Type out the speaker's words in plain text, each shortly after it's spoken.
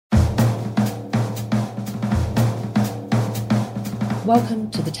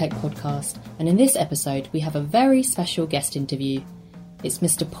Welcome to the Tech Podcast, and in this episode we have a very special guest interview. It's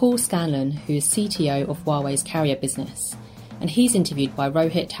Mr. Paul Scanlon, who is CTO of Huawei's carrier business, and he's interviewed by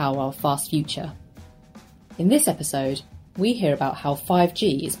Rohit Talwar of Fast Future. In this episode, we hear about how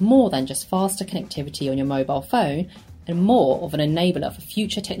 5G is more than just faster connectivity on your mobile phone and more of an enabler for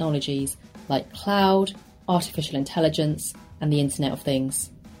future technologies like cloud, artificial intelligence, and the Internet of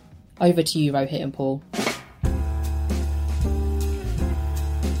Things. Over to you, Rohit and Paul.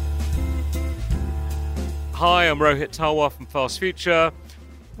 Hi, I'm Rohit Talwar from Fast Future,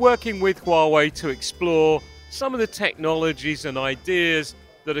 working with Huawei to explore some of the technologies and ideas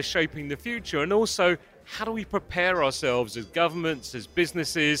that are shaping the future, and also how do we prepare ourselves as governments, as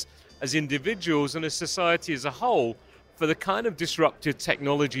businesses, as individuals, and as society as a whole for the kind of disruptive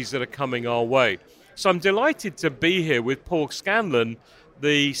technologies that are coming our way. So I'm delighted to be here with Paul Scanlon,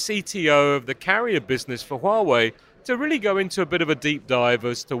 the CTO of the carrier business for Huawei, to really go into a bit of a deep dive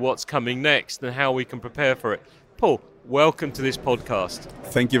as to what's coming next and how we can prepare for it. Paul, welcome to this podcast.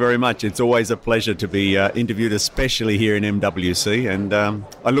 Thank you very much. It's always a pleasure to be interviewed, especially here in MWC, and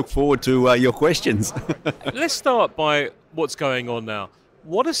I look forward to your questions. Let's start by what's going on now.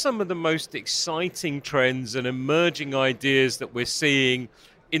 What are some of the most exciting trends and emerging ideas that we're seeing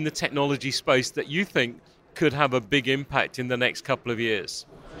in the technology space that you think could have a big impact in the next couple of years?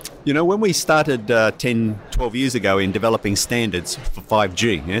 You know, when we started 10, 12 years ago in developing standards for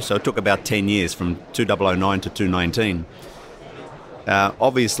 5G, so it took about 10 years from 2009 to 2019.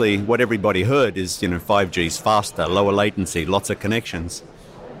 Obviously, what everybody heard is, 5G is faster, lower latency, lots of connections.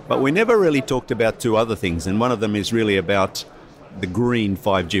 But we never really talked about two other things, and one of them is really about the green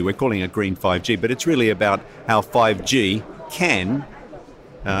 5G. We're calling it green 5G, but it's really about how 5G can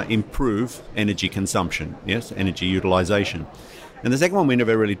improve energy consumption, energy utilization. And the second one we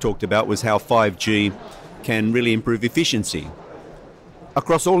never really talked about was how 5G can really improve efficiency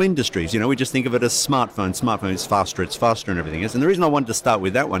across all industries. We just think of it as smartphone. Smartphone is faster, it's faster and everything else. And the reason I wanted to start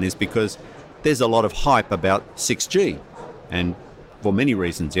with that one is because there's a lot of hype about 6G. And for many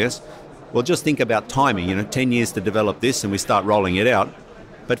reasons, yes. Well, just think about timing. 10 years to develop this and we start rolling it out.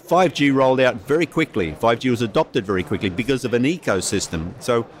 But 5G rolled out very quickly. 5G was adopted very quickly because of an ecosystem.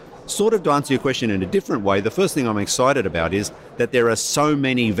 So sort of to answer your question in a different way, the first thing I'm excited about is that there are so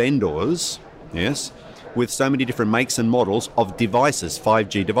many vendors, with so many different makes and models of devices,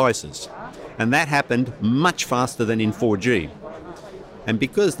 5G devices. And that happened much faster than in 4G. And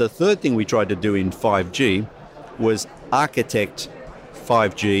because the third thing we tried to do in 5G was architect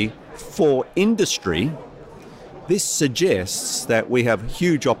 5G for industry, this suggests that we have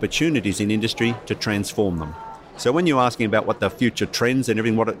huge opportunities in industry to transform them. So when you're asking about what the future trends and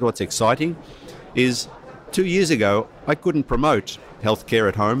everything, what's exciting, is 2 years ago, I couldn't promote healthcare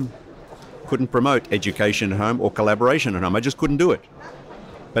at home, couldn't promote education at home or collaboration at home. I just couldn't do it.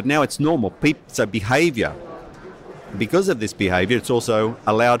 But now it's normal. So behavior, because of this behavior, it's also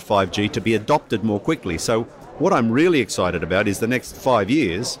allowed 5G to be adopted more quickly. So what I'm really excited about is the next 5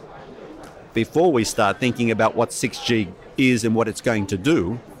 years, before we start thinking about what 6G is and what it's going to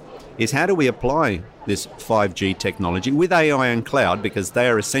do, is how do we apply this 5G technology with AI and cloud, because they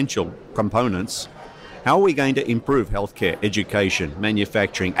are essential components. How are we going to improve healthcare, education,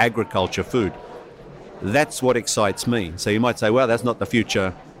 manufacturing, agriculture, food? That's what excites me. So you might say, well, that's not the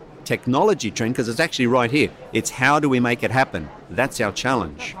future technology trend, because it's actually right here. It's how do we make it happen? That's our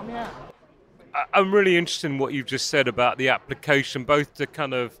challenge. I'm really interested in what you've just said about the application, both to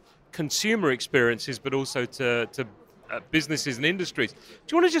kind of consumer experiences, but also to businesses and industries. Do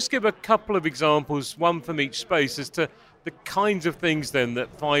you want to just give a couple of examples, one from each space, as to the kinds of things then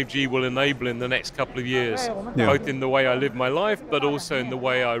that 5G will enable in the next couple of years, both in the way I live my life, but also in the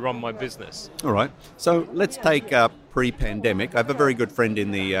way I run my business? All right. So let's take pre-pandemic. I have a very good friend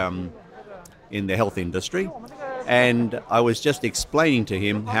in the health industry, and I was just explaining to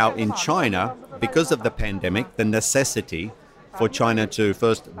him how in China, because of the pandemic, the necessity for China to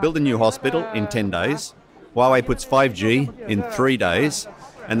first build a new hospital in 10 days, Huawei puts 5G in 3 days,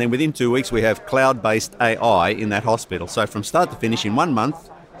 and then within 2 weeks we have cloud-based AI in that hospital. So from start to finish, in 1 month,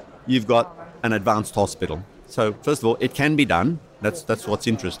 you've got an advanced hospital. So first of all, it can be done. That's what's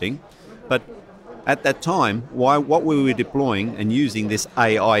interesting. But at that time, what were we deploying and using this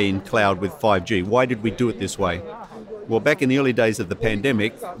AI in cloud with 5G? Why did we do it this way? Well, back in the early days of the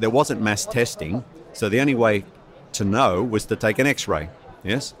pandemic, there wasn't mass testing, so the only way to know was to take an X-ray,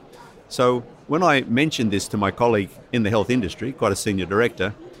 yes? So when I mentioned this to my colleague in the health industry, quite a senior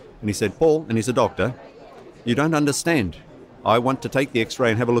director, and he said, Paul, and he's a doctor, you don't understand. I want to take the X-ray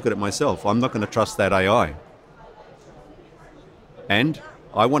and have a look at it myself. I'm not going to trust that AI. And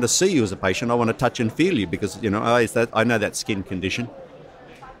I want to see you as a patient. I want to touch and feel you because, I know that skin condition.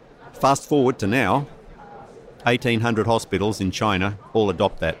 Fast forward to now, 1,800 hospitals in China all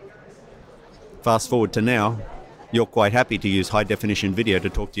adopt that. Fast forward to now, you're quite happy to use high-definition video to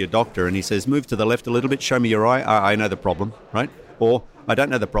talk to your doctor, and he says, move to the left a little bit, show me your eye. I know the problem, right? Or, I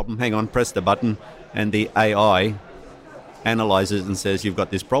don't know the problem, hang on, press the button, and the AI analyzes and says, you've got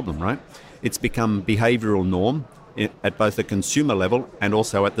this problem, right? It's become behavioral norm at both the consumer level and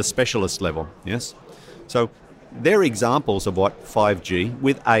also at the specialist level, yes? So they're examples of what 5G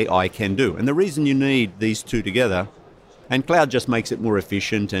with AI can do. And the reason you need these two together, and cloud just makes it more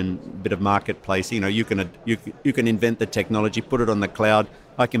efficient and a bit of marketplace. You know, you can invent the technology, put it on the cloud.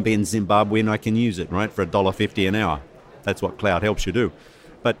 I can be in Zimbabwe and I can use it, right, for $1.50 an hour. That's what cloud helps you do.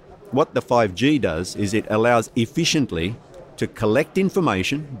 But what the 5G does is it allows efficiently to collect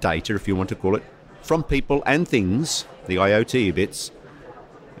information, data if you want to call it, from people and things, the IoT bits,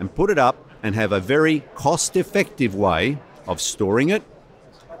 and put it up and have a very cost-effective way of storing it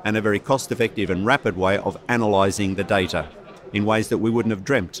and a very cost-effective and rapid way of analysing the data in ways that we wouldn't have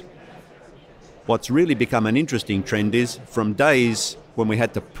dreamt. What's really become an interesting trend is from days when we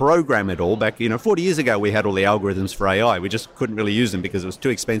had to program it all back, 40 years ago we had all the algorithms for AI. We just couldn't really use them because it was too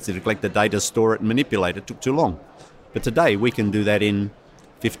expensive to collect the data, store it and manipulate it. It took too long. But today we can do that in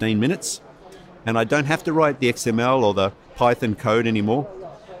 15 minutes and I don't have to write the XML or the Python code anymore.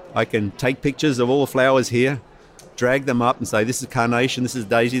 I can take pictures of all the flowers here, drag them up and say, this is carnation, this is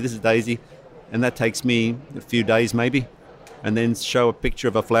daisy, and that takes me a few days maybe, and then show a picture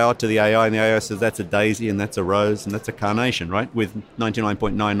of a flower to the AI, and the AI says, that's a daisy, and that's a rose, and that's a carnation, right? With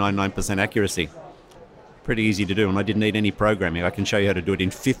 99.999% accuracy. Pretty easy to do, and I didn't need any programming. I can show you how to do it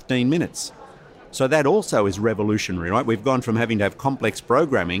in 15 minutes. So that also is revolutionary, right? We've gone from having to have complex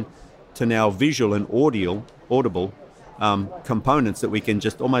programming to now visual and audible components that we can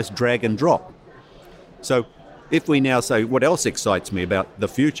just almost drag and drop. So if we now say, what else excites me about the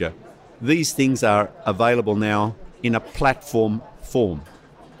future? These things are available now in a platform form.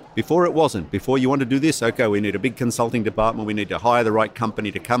 Before it wasn't. Before you want to do this, okay, we need a big consulting department, we need to hire the right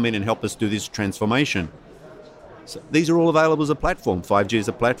company to come in and help us do this transformation. So these are all available as a platform. 5G is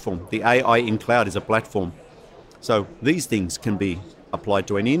a platform. The AI in cloud is a platform. So these things can be applied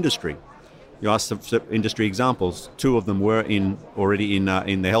to any industry. You asked some industry examples. Two of them were already in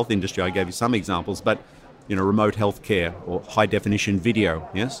the health industry. I gave you some examples, but remote healthcare or high definition video.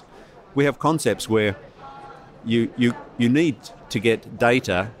 Yes, we have concepts where you need to get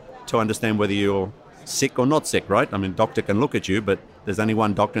data to understand whether you're sick or not sick, right? I mean, doctor can look at you, but there's only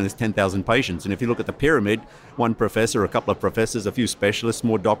one doctor and there's 10,000 patients. And if you look at the pyramid, one professor, a couple of professors, a few specialists,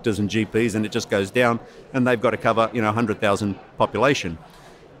 more doctors and GPs, and it just goes down, and they've got to cover 100,000 population.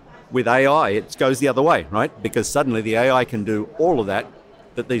 With AI, it goes the other way, right? Because suddenly the AI can do all of that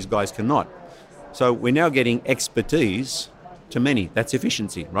these guys cannot. So we're now getting expertise to many. That's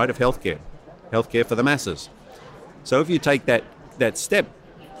efficiency, right, of healthcare for the masses. So if you take that step,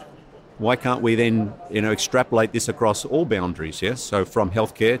 why can't we then extrapolate this across all boundaries? Yes, so from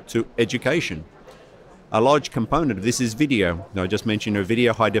healthcare to education. A large component of this is video. I just mentioned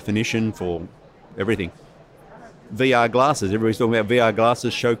video, high definition for everything. VR glasses, everybody's talking about VR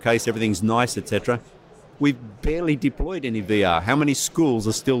glasses, showcase, everything's nice, etc. We've barely deployed any VR. How many schools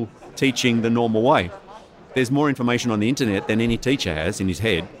are still teaching the normal way? There's more information on the internet than any teacher has in his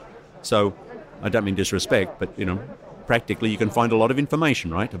head. So I don't mean disrespect, but practically you can find a lot of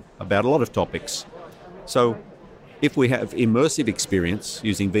information, right, about a lot of topics. So if we have immersive experience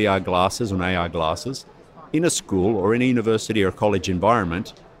using VR glasses and AR glasses in a school or in a university or college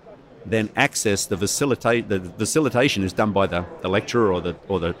environment, then access, the facilitation is done by the lecturer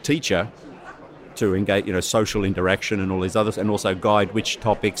or the teacher to engage, social interaction and all these others, and also guide which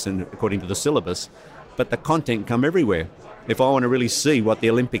topics and according to the syllabus. But the content come everywhere. If I want to really see what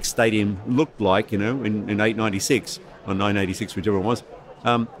the Olympic Stadium looked like, in 896 or 986, whichever it was,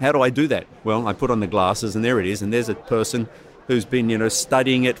 how do I do that? Well, I put on the glasses and there it is, and there's a person who's been,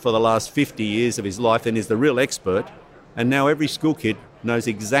 studying it for the last 50 years of his life and is the real expert. And now every school kid knows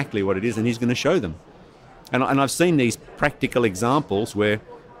exactly what it is and he's going to show them. And I've seen these practical examples where,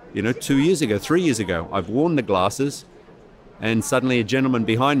 2 years ago, 3 years ago, I've worn the glasses and suddenly a gentleman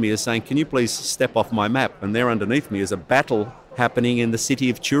behind me is saying, can you please step off my map? And there underneath me is a battle happening in the city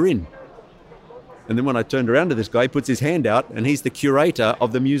of Turin. And then when I turned around to this guy, he puts his hand out and he's the curator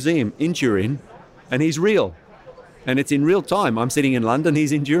of the museum in Turin and he's real. And it's in real time. I'm sitting in London,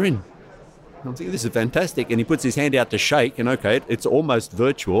 he's in Turin. I'm thinking, this is fantastic. And he puts his hand out to shake, and okay, it's almost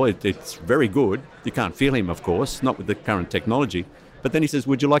virtual. It's very good. You can't feel him, of course, not with the current technology. But then he says,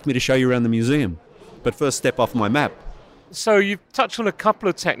 would you like me to show you around the museum? But first step off my map. So you've touched on a couple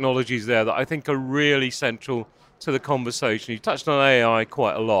of technologies there that I think are really central to the conversation. You've touched on AI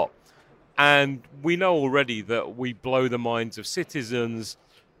quite a lot. And we know already that we blow the minds of citizens,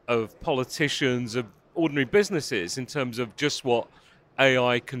 of politicians, of ordinary businesses in terms of just what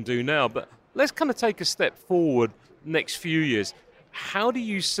AI can do now. But let's kind of take a step forward next few years. How do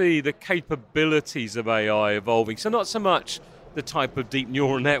you see the capabilities of AI evolving? So not so much the type of deep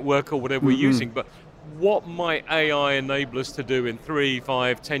neural network or whatever we're using, but what might AI enable us to do in 3,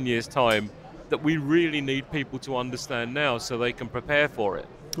 5, 10 years' time that we really need people to understand now so they can prepare for it?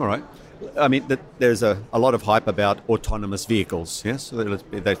 All right. I mean, there's a lot of hype about autonomous vehicles, yes? So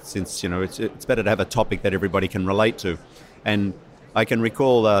since, it's better to have a topic that everybody can relate to. And I can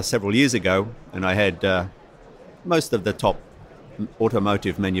recall several years ago, and I had most of the top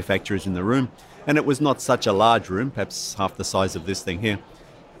automotive manufacturers in the room, and it was not such a large room, perhaps half the size of this thing here.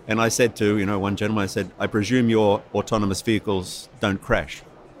 And I said to, one gentleman, I said, I presume your autonomous vehicles don't crash.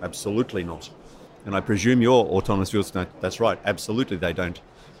 Absolutely not. And I presume your autonomous vehicles don't. That's right. Absolutely they don't.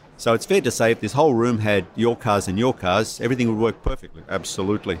 So it's fair to say if this whole room had your cars and your cars, everything would work perfectly.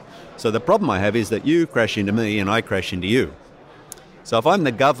 Absolutely. So the problem I have is that you crash into me and I crash into you. So if I'm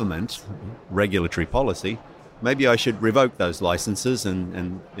the government, regulatory policy, maybe I should revoke those licenses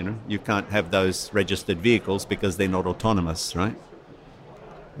and you can't have those registered vehicles because they're not autonomous, right?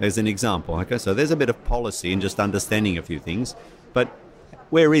 There's an example. Okay, so there's a bit of policy and just understanding a few things. But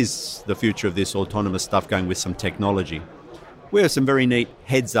where is the future of this autonomous stuff going with some technology? We have some very neat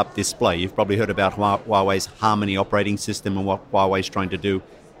heads-up display. You've probably heard about Huawei's Harmony operating system and what Huawei's trying to do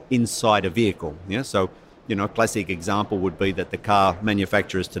inside a vehicle. Yeah, so a classic example would be that the car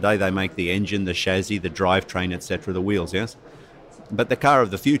manufacturers today, they make the engine, the chassis, the drivetrain, etc., the wheels, yes? But the car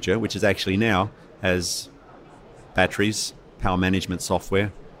of the future, which is actually now, has batteries, power management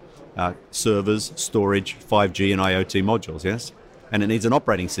software, servers, storage, 5G and IoT modules, yes? And it needs an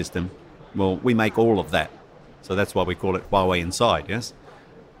operating system. Well, we make all of that. So that's why we call it Huawei Inside, yes?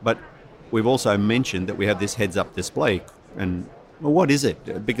 But we've also mentioned that we have this heads-up display. And well, what is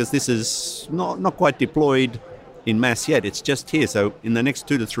it? Because this is not quite deployed in mass yet. It's just here. So in the next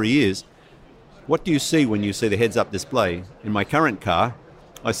 2 to 3 years, what do you see when you see the heads-up display? In my current car,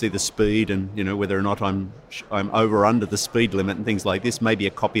 I see the speed and, whether or not I'm over or under the speed limit and things like this, maybe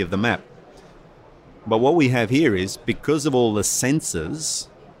a copy of the map. But what we have here is, because of all the sensors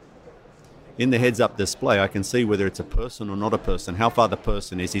in the heads-up display, I can see whether it's a person or not a person, how far the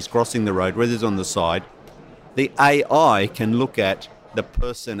person is, he's crossing the road, whether he's on the side. The AI can look at the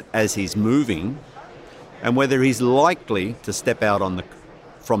person as he's moving and whether he's likely to step out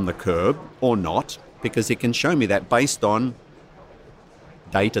from the curb or not, because it can show me that based on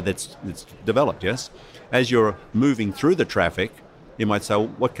data that's developed, yes? As you're moving through the traffic, you might say, well,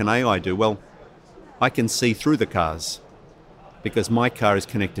 what can AI do? Well, I can see through the cars because my car is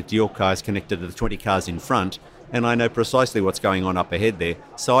connected to your car, is connected to the 20 cars in front, and I know precisely what's going on up ahead there,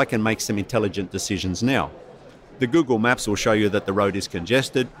 so I can make some intelligent decisions now. The Google Maps will show you that the road is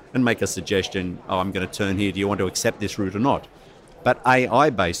congested and make a suggestion, I'm going to turn here, do you want to accept this route or not? But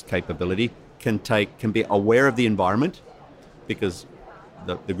AI-based capability can be aware of the environment, because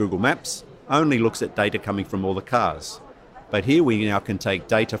the Google Maps only looks at data coming from all the cars. But here we now can take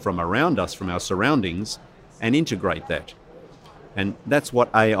data from around us, from our surroundings, and integrate that. And that's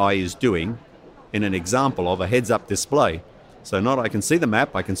what AI is doing in an example of a heads-up display. So I can see the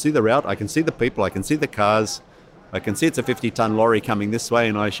map, I can see the route, I can see the people, I can see the cars, I can see it's a 50-ton lorry coming this way,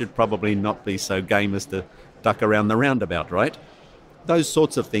 and I should probably not be so game as to duck around the roundabout, right? Those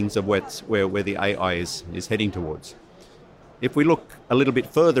sorts of things are where the AI is heading towards. If we look a little bit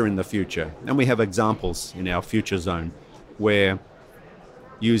further in the future, and we have examples in our future zone where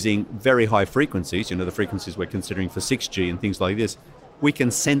using very high frequencies, the frequencies we're considering for 6G and things like this, we can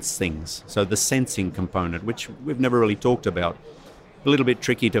sense things. So the sensing component, which we've never really talked about, a little bit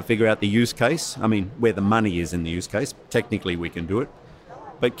tricky to figure out the use case. I mean, where the money is in the use case. Technically, we can do it.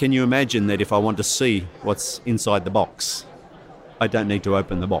 But can you imagine that if I want to see what's inside the box, I don't need to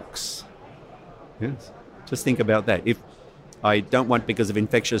open the box? Yes. Just think about that. If I don't want, because of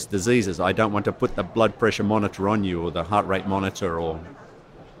infectious diseases, I don't want to put the blood pressure monitor on you or the heart rate monitor,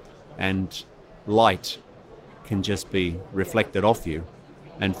 and light can just be reflected off you.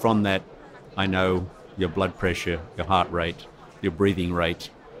 And from that, I know your blood pressure, your heart rate, your breathing rate.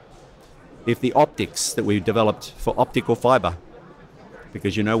 If the optics that we've developed for optical fiber,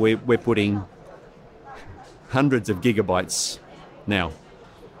 because we're putting hundreds of gigabytes now,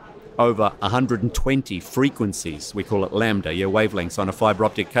 over 120 frequencies, we call it lambda, your wavelengths on a fiber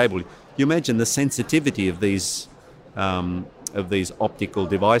optic cable. You imagine the sensitivity of these optical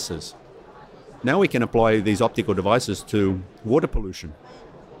devices. Now we can apply these optical devices to water pollution.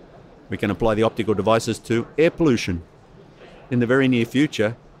 We can apply the optical devices to air pollution. In the very near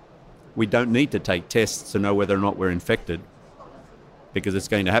future, we don't need to take tests to know whether or not we're infected, because it's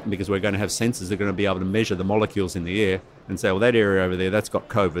going to happen, because we're going to have sensors that are going to be able to measure the molecules in the air and say, well, that area over there, that's got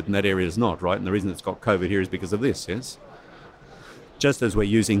COVID, and that area is not, right? And the reason it's got COVID here is because of this, yes? Just as we're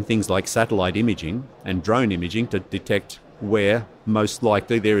using things like satellite imaging and drone imaging to detect where most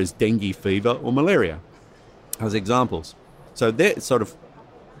likely there is dengue fever or malaria, as examples. So they're sort of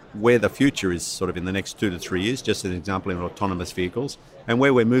where the future is sort of in the next 2 to 3 years, just as an example in autonomous vehicles, and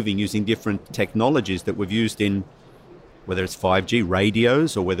where we're moving using different technologies that we've used in, whether it's 5G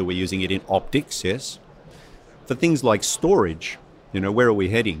radios or whether we're using it in optics, yes. For things like storage, where are we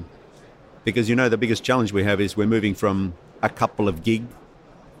heading? Because, the biggest challenge we have is we're moving from a couple of gig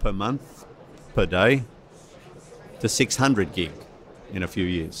per month, per day, to 600 gig in a few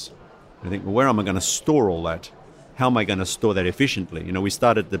years. I think, well, where am I going to store all that? How am I going to store that efficiently? We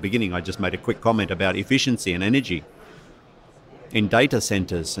started at the beginning, I just made a quick comment about efficiency and energy. In data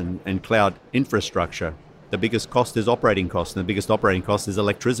centers and cloud infrastructure, the biggest cost is operating cost, and the biggest operating cost is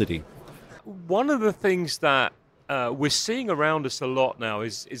electricity. One of the things that we're seeing around us a lot now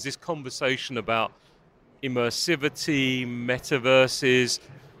is this conversation about immersivity, metaverses.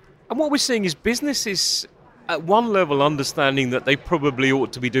 And what we're seeing is businesses at one level understanding that they probably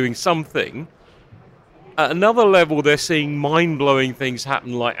ought to be doing something. At another level, they're seeing mind-blowing things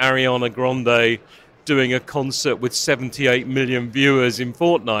happen, like Ariana Grande doing a concert with 78 million viewers in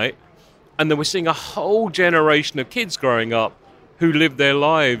Fortnite. And then we're seeing a whole generation of kids growing up who live their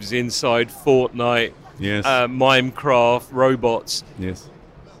lives inside Fortnite, yes, Minecraft, robots. Yes.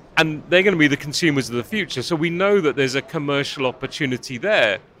 And they're going to be the consumers of the future. So we know that there's a commercial opportunity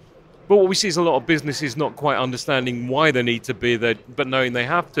there. But what we see is a lot of businesses not quite understanding why they need to be there, but knowing they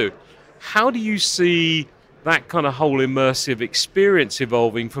have to. How do you see that kind of whole immersive experience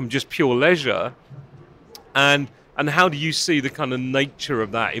evolving from just pure leisure? And how do you see the kind of nature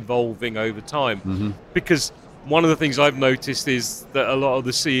of that evolving over time? Mm-hmm. Because one of the things I've noticed is that a lot of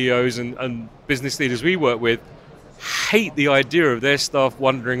the CEOs and business leaders we work with hate the idea of their staff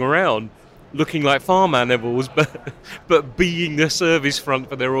wandering around looking like farm animals, but being the service front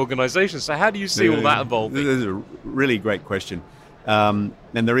for their organization. So how do you see all that evolving? This is a really great question. And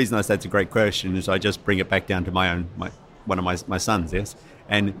the reason I say it's a great question is I just bring it back down to one of my sons, yes?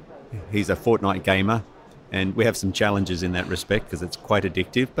 And he's a Fortnite gamer. And we have some challenges in that respect because it's quite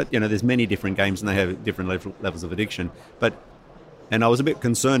addictive. But, there's many different games and they have different levels of addiction. And I was a bit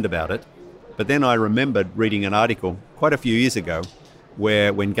concerned about it. But then I remembered reading an article quite a few years ago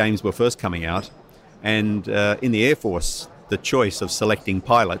when games were first coming out. And in the Air Force, the choice of selecting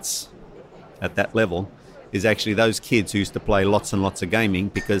pilots at that level is actually those kids who used to play lots and lots of gaming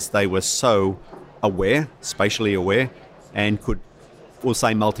because they were so aware, spatially aware, and could, we'll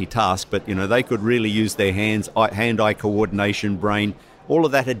say multitask, but they could really use their hands, hand-eye coordination, brain, all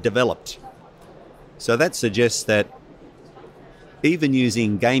of that had developed. So that suggests that even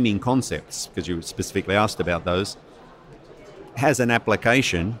using gaming concepts, because you specifically asked about those, has an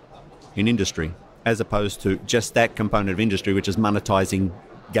application in industry as opposed to just that component of industry which is monetizing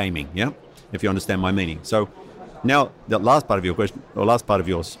gaming, yeah? If you understand my meaning. So now the last part of your question, or last part of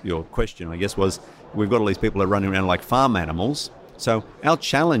your question, I guess, was we've got all these people that are running around like farm animals. So our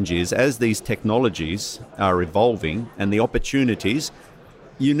challenge is, as these technologies are evolving and the opportunities,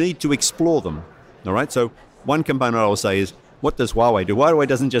 you need to explore them, all right? So one component I will say is, what does Huawei do? Huawei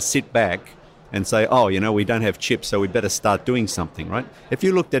doesn't just sit back and say, we don't have chips, so we better start doing something, right? If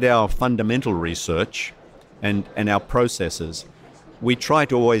you looked at our fundamental research and our processes, we try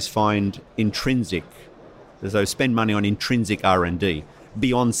to always find intrinsic, so spend money on intrinsic R&D,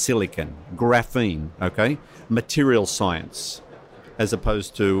 beyond silicon, graphene, okay? Material science, as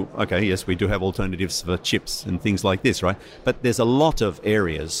opposed to, yes, we do have alternatives for chips and things like this, right? But there's a lot of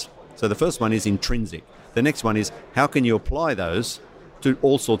areas. So the first one is intrinsic. The next one is, how can you apply those to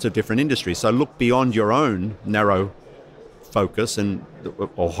all sorts of different industries? So look beyond your own narrow focus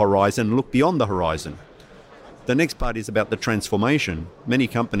or horizon, look beyond the horizon. The next part is about the transformation. Many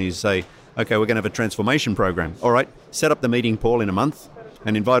companies say, okay, we're going to have a transformation program. All right, set up the meeting, Paul, in a month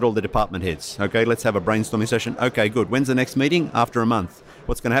and invite all the department heads. Okay, let's have a brainstorming session. Okay, good. When's the next meeting? After a month.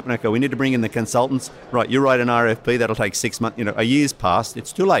 What's going to happen? Okay, we need to bring in the consultants. Right, you write an RFP, that'll take 6 months. A year's passed.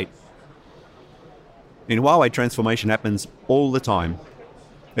 It's too late. In Huawei, transformation happens all the time.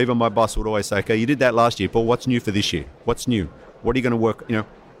 Even my boss would always say, okay, you did that last year, Paul, what's new for this year? What's new? What are you going to work?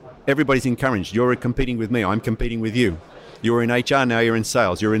 Everybody's encouraged. You're competing with me. I'm competing with you. You're in HR, now you're in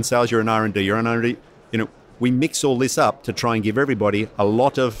sales. You're in sales, you're in R&D. You're in R&D. We mix all this up to try and give everybody a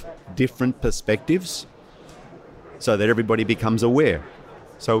lot of different perspectives so that everybody becomes aware.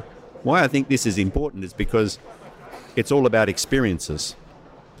 So why I think this is important is because it's all about experiences.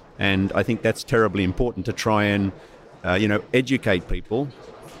 And I think that's terribly important to try and, educate people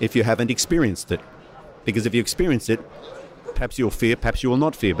if you haven't experienced it. Because if you experience it, perhaps you'll fear, perhaps you will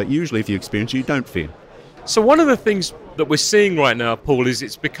not fear. But usually if you experience it, you don't fear. So one of the things that we're seeing right now, Paul, is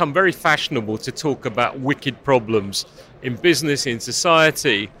it's become very fashionable to talk about wicked problems in business, in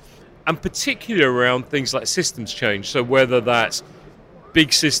society, and particularly around things like systems change. So whether that's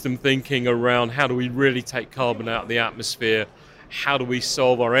big system thinking around how do we really take carbon out of the atmosphere, how do we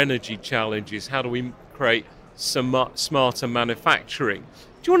solve our energy challenges, how do we create some smarter manufacturing.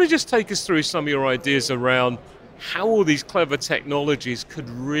 Do you want to just take us through some of your ideas around how all these clever technologies could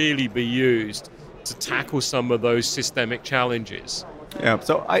really be used to tackle some of those systemic challenges? Yeah,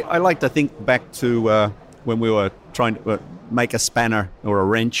 so I like to think back to when we were trying to make a spanner or a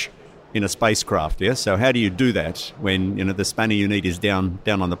wrench in a spacecraft. Yeah, so how do you do that when the spanner you need is down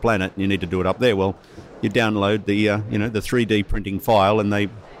on the planet and you need to do it up there? Well, you download the the 3D printing file and they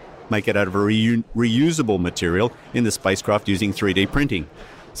make it out of a reusable material in the spacecraft using 3D printing.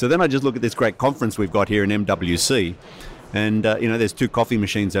 So then I just look at this great conference we've got here in MWC, and there's 2 coffee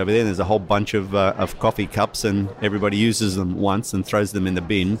machines over there. And there's a whole bunch of coffee cups, and everybody uses them once and throws them in the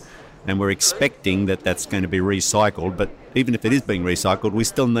bin. And we're expecting that that's going to be recycled. But even if it is being recycled, we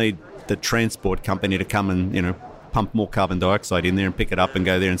still need the transport company to come and pump more carbon dioxide in there and pick it up and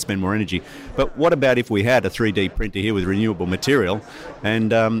go there and spend more energy. But what about if we had a 3D printer here with renewable material,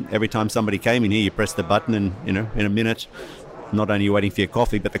 and every time somebody came in here, you press the button, and in a minute, not only are you waiting for your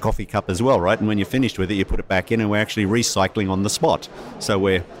coffee, but the coffee cup as well, right? And when you're finished with it, you put it back in, and we're actually recycling on the spot. So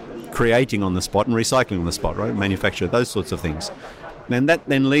we're creating on the spot and recycling on the spot, right? Manufacture, those sorts of things. And that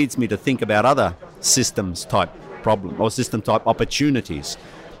then leads me to think about other systems type problem or system type opportunities.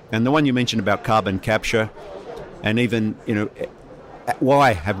 And the one you mentioned about carbon capture, and even,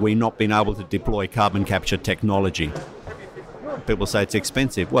 why have we not been able to deploy carbon capture technology? People say it's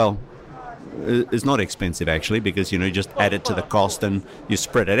expensive. Well, it's not expensive actually, because you just add it to the cost and you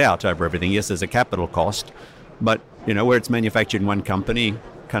spread it out over everything. Yes, there's a capital cost, but where it's manufactured in one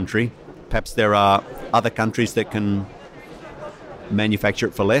country, perhaps there are other countries that can manufacture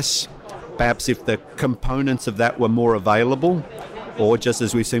it for less. Perhaps if the components of that were more available, or just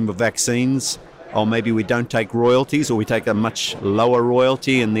as we've seen with vaccines, or maybe we don't take royalties, or we take a much lower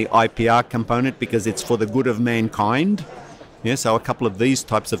royalty in the IPR component because it's for the good of mankind. Yeah, so a couple of these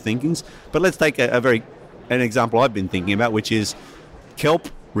types of thinkings. But let's take an example I've been thinking about, which is kelp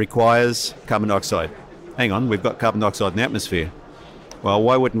requires carbon dioxide. Hang on, we've got carbon dioxide in the atmosphere. Well,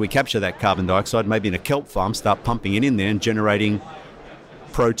 why wouldn't we capture that carbon dioxide, maybe in a kelp farm, start pumping it in there and generating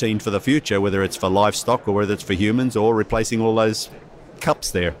protein for the future, whether it's for livestock or whether it's for humans, or replacing all those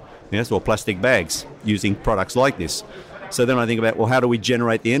cups there, yes, or plastic bags, using products like this. So then I think about, well, how do we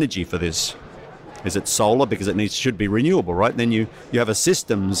generate the energy for this? Is it solar? Because it should be renewable, right? Then you have a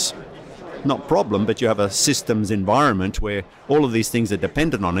systems, not problem, but you have a systems environment where all of these things are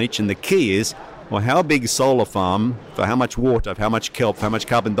dependent on each. And the key is, well, how big solar farm, for how much water, for how much kelp, for how much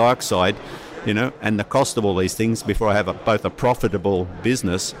carbon dioxide, and the cost of all these things before I have both a profitable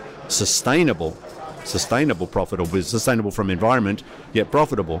business, sustainable profitable business, sustainable from environment, yet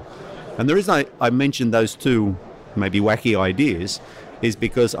profitable. And the reason I mentioned those 2 maybe wacky ideas is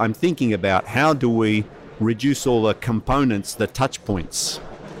because I'm thinking about how do we reduce all the components, the touch points.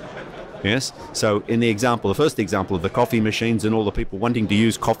 Yes, so in the first example of the coffee machines and all the people wanting to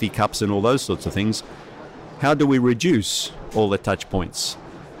use coffee cups and all those sorts of things, how do we reduce all the touch points?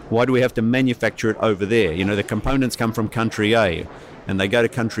 Why do we have to manufacture it over there? The components come from country A and they go to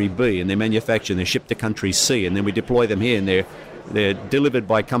country B and they're manufactured and they're shipped to country C, and then we deploy them here and they're delivered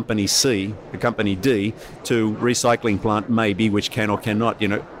by company C, the company D, to recycling plant maybe, which can or cannot.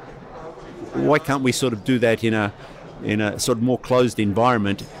 Why can't we sort of do that in a sort of more closed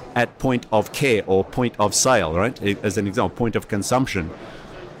environment at point of care or point of sale, right? As an example, point of consumption.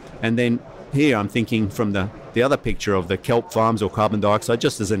 And then here I'm thinking from the other picture of the kelp farms or carbon dioxide,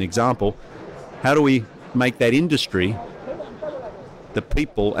 just as an example, how do we make that industry, the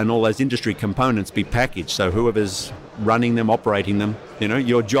people and all those industry components be packaged? So whoever's running them, operating them,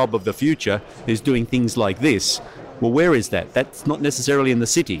 your job of the future is doing things like this. Well, where is that? That's not necessarily in the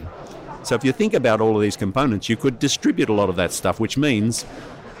city. So if you think about all of these components, you could distribute a lot of that stuff, which means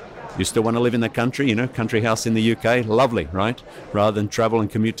you still want to live in the country, country house in the UK, lovely, right? Rather than travel and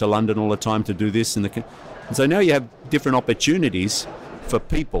commute to London all the time to do this. And so now you have different opportunities for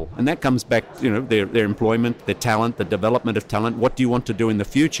people, and that comes back, their employment, their talent, the development of talent. What do you want to do in the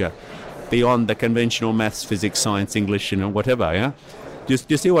future beyond the conventional maths, physics, science, English, whatever, yeah? Do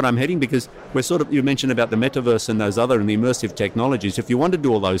you see what I'm heading? Because you mentioned about the metaverse and those other and the immersive technologies. If you want to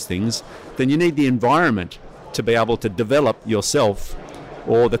do all those things, then you need the environment to be able to develop yourself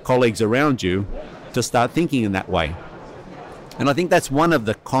or the colleagues around you to start thinking in that way. And I think that's one of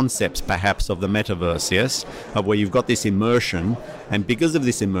the concepts, perhaps, of the metaverse, yes, of where you've got this immersion, and because of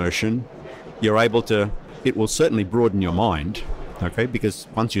this immersion, you're able to, it will certainly broaden your mind, okay, because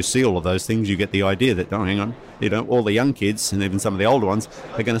once you see all of those things, you get the idea that, oh, hang on, all the young kids, and even some of the older ones,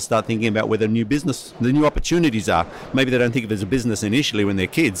 are going to start thinking about where the new opportunities are. Maybe they don't think of it as a business initially when they're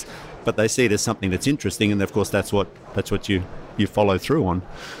kids, but they see it as something that's interesting, and of course that's what you follow through on.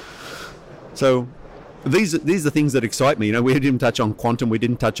 So these are things that excite me. We didn't touch on quantum, we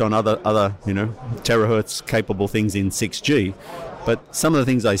didn't touch on other terahertz capable things in 6G, but some of the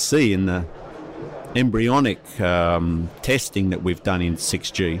things I see in the embryonic testing that we've done in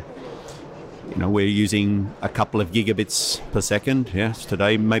 6G, we're using a couple of gigabits per second. Yes,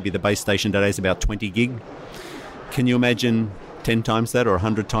 today maybe the base station today is about 20 gig. Can you imagine 10 times that or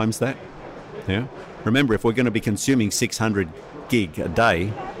 100 times that? Yeah. Remember, if we're going to be consuming 600 gig a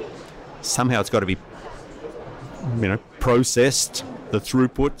day, somehow it's got to be processed, the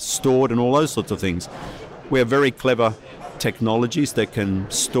throughput, stored, and all those sorts of things. We have very clever technologies that can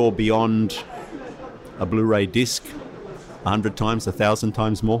store beyond a Blu-ray disc 100 times, 1,000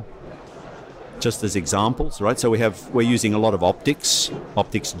 times more, just as examples, right? So we're using a lot of optics.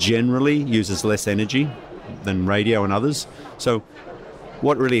 Optics generally uses less energy than radio and others. So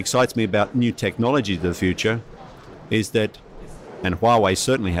what really excites me about new technology to the future is that, and Huawei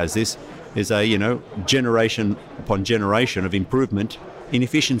certainly has this, is a generation upon generation of improvement in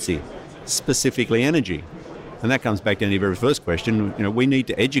efficiency, specifically energy. And that comes back to the very first question. We need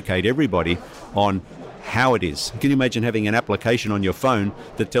to educate everybody on how it is. Can you imagine having an application on your phone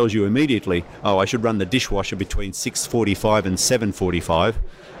that tells you immediately, oh, I should run the dishwasher between 6:45 and 7:45,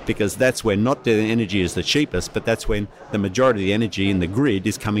 because that's when not the energy is the cheapest, but that's when the majority of the energy in the grid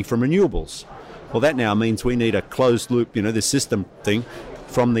is coming from renewables. Well, that now means we need a closed loop, this system thing,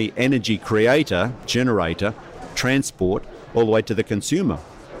 from the energy creator, generator, transport, all the way to the consumer.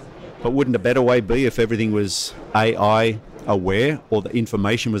 But wouldn't a better way be if everything was AI aware, or the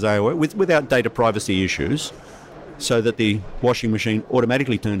information was AI aware, without data privacy issues, so that the washing machine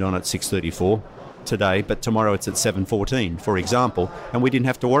automatically turned on at 6:34 today, but tomorrow it's at 7:14, for example, and we didn't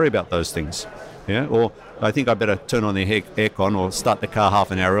have to worry about those things. Yeah, or I think I better turn on the aircon or start the car half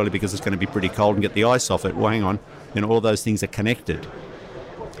an hour early because it's going to be pretty cold, and get the ice off it. Well, hang on, all those things are connected.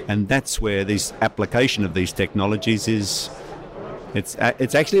 And that's where this application of these technologies is. It's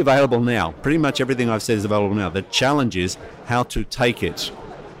actually available now. Pretty much everything I've said is available now. The challenge is how to take it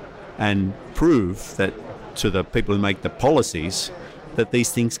and prove that to the people who make the policies that these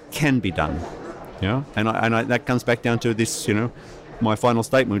things can be done. Yeah, and that comes back down to this, my final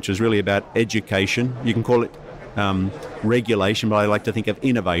statement, which is really about education. You can call it regulation, but I like to think of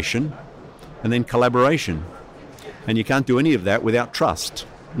innovation, and then collaboration. And you can't do any of that without trust.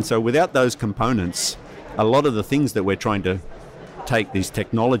 And so without those components, a lot of the things that we're trying to take these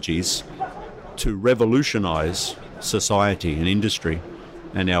technologies to revolutionize society and industry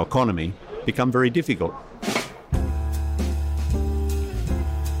and our economy become very difficult.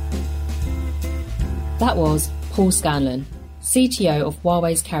 That was Paul Scanlon, CTO of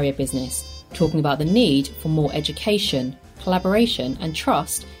Huawei's carrier business, talking about the need for more education, collaboration and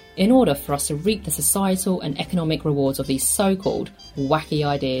trust in order for us to reap the societal and economic rewards of these so-called wacky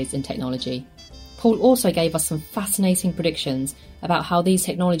ideas in technology. Paul also gave us some fascinating predictions about how these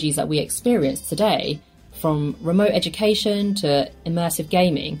technologies that we experience today, from remote education to immersive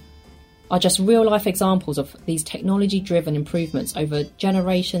gaming, are just real-life examples of these technology-driven improvements over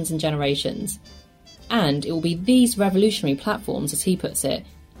generations and generations. And it will be these revolutionary platforms, as he puts it,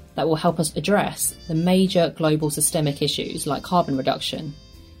 that will help us address the major global systemic issues like carbon reduction.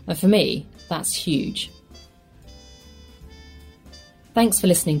 And for me, that's huge. Thanks for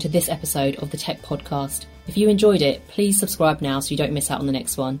listening to this episode of the Tech Podcast. If you enjoyed it, please subscribe now so you don't miss out on the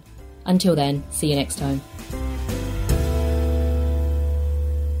next one. Until then, see you next time.